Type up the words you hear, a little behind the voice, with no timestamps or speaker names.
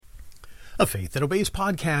A Faith That Obeys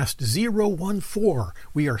podcast 014.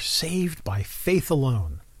 We are saved by faith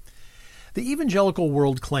alone. The evangelical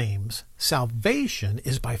world claims salvation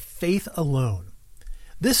is by faith alone.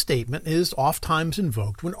 This statement is oftentimes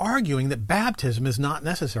invoked when arguing that baptism is not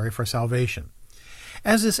necessary for salvation.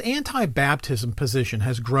 As this anti-baptism position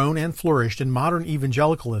has grown and flourished in modern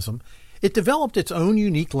evangelicalism, it developed its own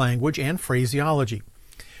unique language and phraseology.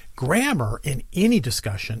 Grammar in any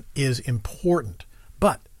discussion is important,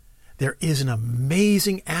 but there is an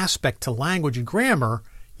amazing aspect to language and grammar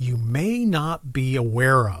you may not be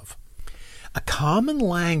aware of. A common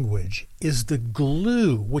language is the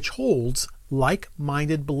glue which holds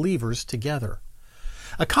like-minded believers together.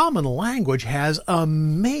 A common language has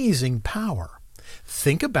amazing power.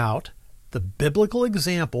 Think about the biblical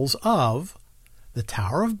examples of the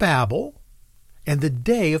Tower of Babel and the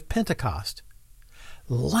day of Pentecost.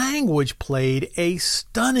 Language played a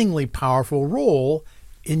stunningly powerful role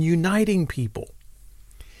in uniting people.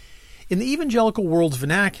 In the evangelical world's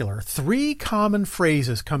vernacular, three common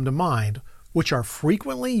phrases come to mind which are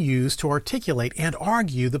frequently used to articulate and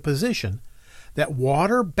argue the position that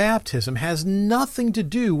water baptism has nothing to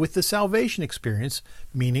do with the salvation experience,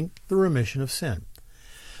 meaning the remission of sin.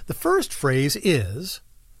 The first phrase is,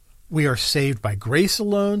 "We are saved by grace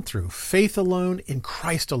alone, through faith alone, in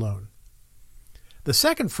Christ alone." The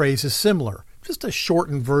second phrase is similar, just a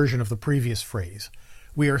shortened version of the previous phrase.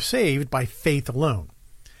 "We are saved by faith alone."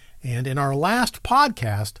 And in our last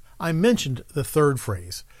podcast, I mentioned the third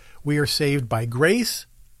phrase. "We are saved by grace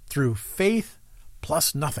through faith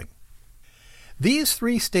plus nothing." These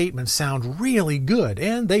three statements sound really good,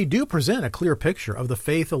 and they do present a clear picture of the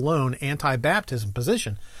faith alone anti-baptism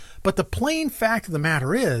position. But the plain fact of the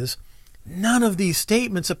matter is, none of these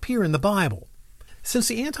statements appear in the Bible. Since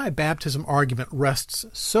the anti-baptism argument rests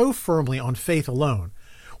so firmly on faith alone,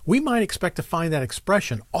 we might expect to find that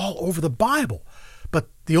expression all over the Bible. But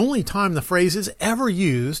the only time the phrase is ever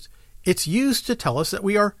used, it's used to tell us that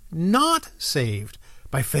we are not saved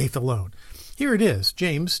by faith alone. Here it is,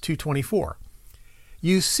 James 2:24.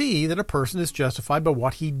 "You see that a person is justified by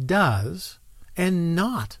what he does, and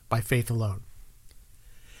not by faith alone."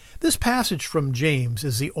 This passage from James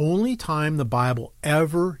is the only time the Bible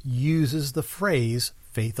ever uses the phrase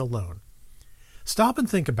faith alone. Stop and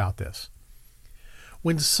think about this.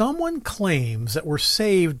 When someone claims that we're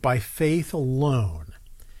saved by faith alone,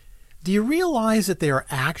 do you realize that they are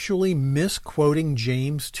actually misquoting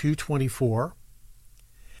James 2:24?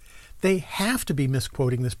 They have to be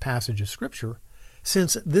misquoting this passage of Scripture,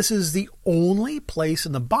 since this is the only place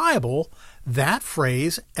in the Bible that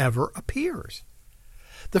phrase ever appears.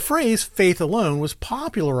 The phrase faith alone was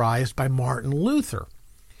popularized by Martin Luther,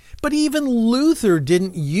 but even Luther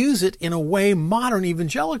didn't use it in a way modern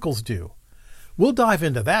evangelicals do. We'll dive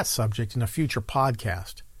into that subject in a future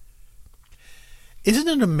podcast. Isn't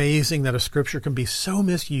it amazing that a scripture can be so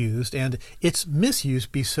misused and its misuse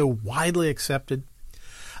be so widely accepted?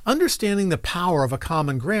 Understanding the power of a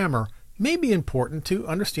common grammar may be important to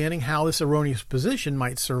understanding how this erroneous position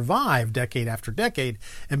might survive decade after decade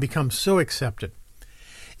and become so accepted.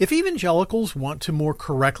 If evangelicals want to more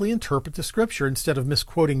correctly interpret the scripture instead of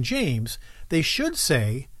misquoting James, they should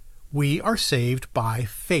say, "We are saved by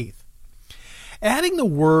faith." Adding the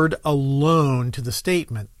word alone to the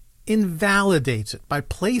statement invalidates it by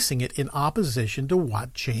placing it in opposition to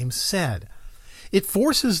what James said. It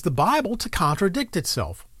forces the Bible to contradict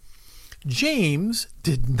itself. James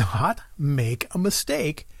did not make a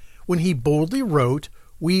mistake when he boldly wrote,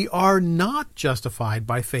 "We are not justified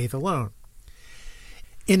by faith alone."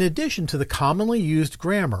 In addition to the commonly used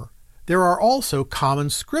grammar, there are also common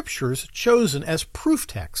scriptures chosen as proof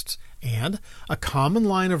texts and a common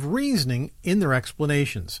line of reasoning in their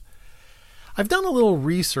explanations. I've done a little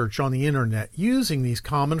research on the internet using these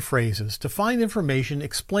common phrases to find information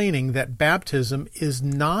explaining that baptism is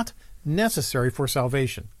not necessary for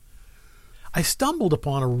salvation. I stumbled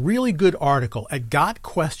upon a really good article at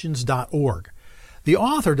GotQuestions.org. The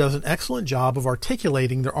author does an excellent job of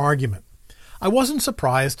articulating their argument. I wasn't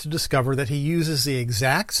surprised to discover that he uses the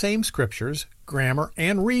exact same scriptures, grammar,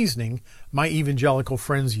 and reasoning my evangelical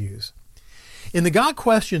friends use. In the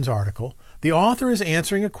GotQuestions article, the author is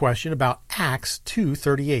answering a question about Acts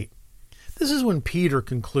 2:38. This is when Peter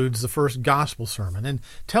concludes the first gospel sermon and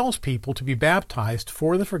tells people to be baptized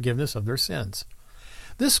for the forgiveness of their sins.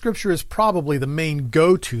 This scripture is probably the main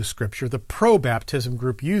go-to scripture the pro-baptism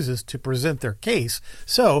group uses to present their case,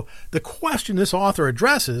 so the question this author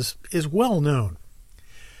addresses is well known.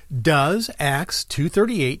 Does Acts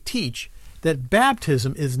 2:38 teach that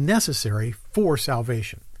baptism is necessary for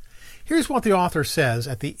salvation? Here's what the author says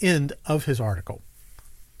at the end of his article.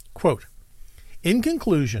 Quote, In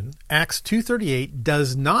conclusion, Acts 2:38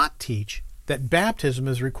 does not teach that baptism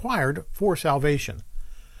is required for salvation.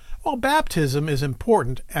 While baptism is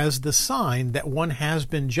important as the sign that one has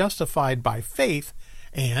been justified by faith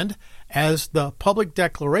and as the public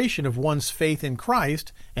declaration of one's faith in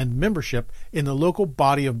Christ and membership in the local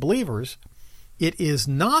body of believers, it is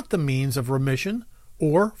not the means of remission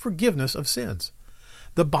or forgiveness of sins.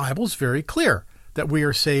 The Bible is very clear that we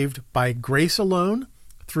are saved by grace alone,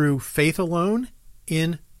 through faith alone,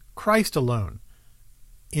 in Christ alone.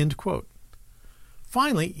 End quote.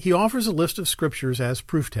 Finally, he offers a list of scriptures as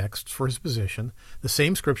proof texts for his position, the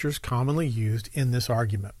same scriptures commonly used in this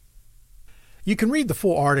argument. You can read the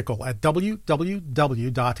full article at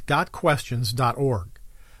www.GotQuestions.org.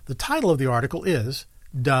 The title of the article is,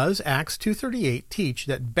 Does Acts 2:38 Teach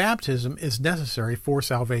That Baptism is Necessary for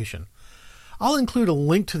Salvation? I'll include a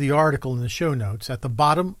link to the article in the show notes at the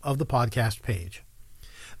bottom of the podcast page.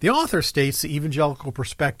 The author states the evangelical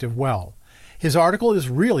perspective well. His article is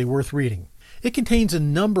really worth reading. It contains a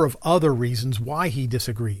number of other reasons why he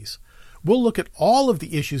disagrees. We'll look at all of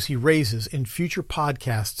the issues he raises in future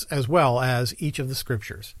podcasts as well as each of the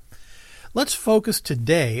scriptures. Let's focus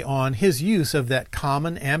today on his use of that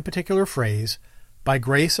common and particular phrase, by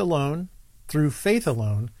grace alone, through faith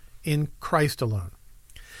alone, in Christ alone.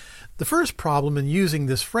 The first problem in using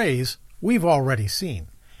this phrase we've already seen.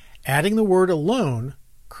 Adding the word alone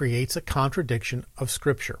creates a contradiction of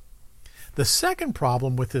Scripture. The second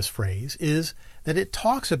problem with this phrase is that it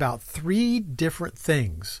talks about three different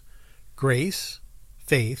things: grace,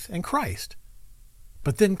 faith, and Christ,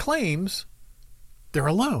 but then claims they're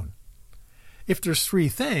alone. If there's three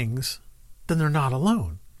things, then they're not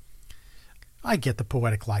alone. I get the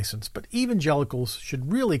poetic license, but evangelicals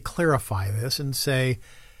should really clarify this and say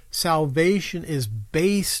salvation is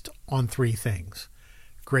based on three things: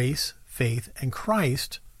 grace, faith, and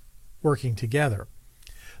Christ working together.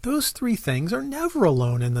 Those three things are never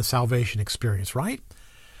alone in the salvation experience, right?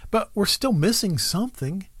 But we're still missing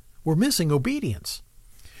something. We're missing obedience.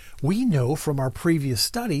 We know from our previous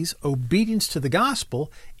studies, obedience to the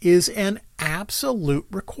gospel is an absolute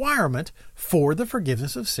requirement for the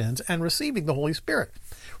forgiveness of sins and receiving the Holy Spirit.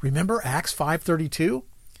 Remember Acts 5:32?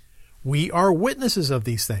 We are witnesses of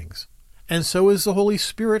these things, and so is the Holy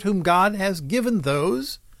Spirit whom God has given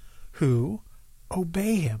those who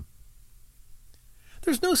obey him.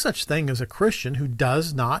 There's no such thing as a Christian who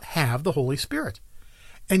does not have the Holy Spirit,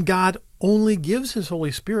 and God only gives his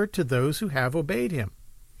Holy Spirit to those who have obeyed him.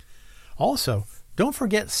 Also, don't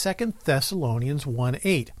forget 2 Thessalonians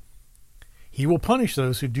 1:8. He will punish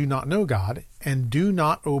those who do not know God and do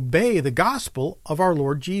not obey the gospel of our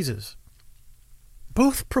Lord Jesus.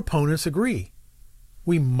 Both proponents agree.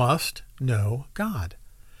 We must know God.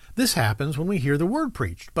 This happens when we hear the word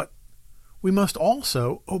preached, but we must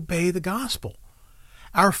also obey the gospel.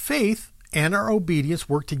 Our faith and our obedience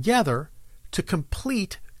work together to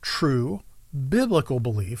complete true biblical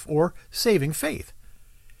belief or saving faith.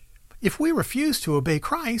 If we refuse to obey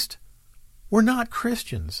Christ, we're not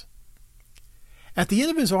Christians. At the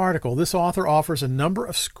end of his article, this author offers a number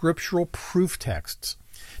of scriptural proof texts.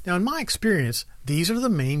 Now, in my experience, these are the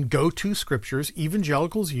main go-to scriptures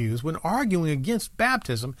evangelicals use when arguing against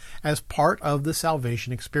baptism as part of the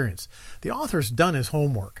salvation experience. The author's done his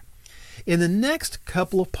homework. In the next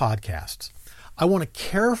couple of podcasts, I want to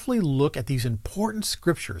carefully look at these important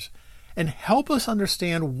scriptures and help us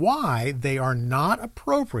understand why they are not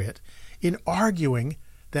appropriate in arguing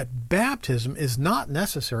that baptism is not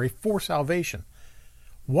necessary for salvation.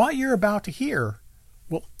 What you're about to hear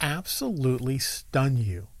will absolutely stun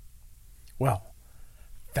you. Well,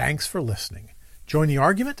 thanks for listening. Join the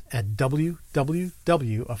argument at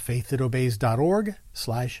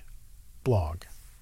www.afaiththatobeys.org/blog.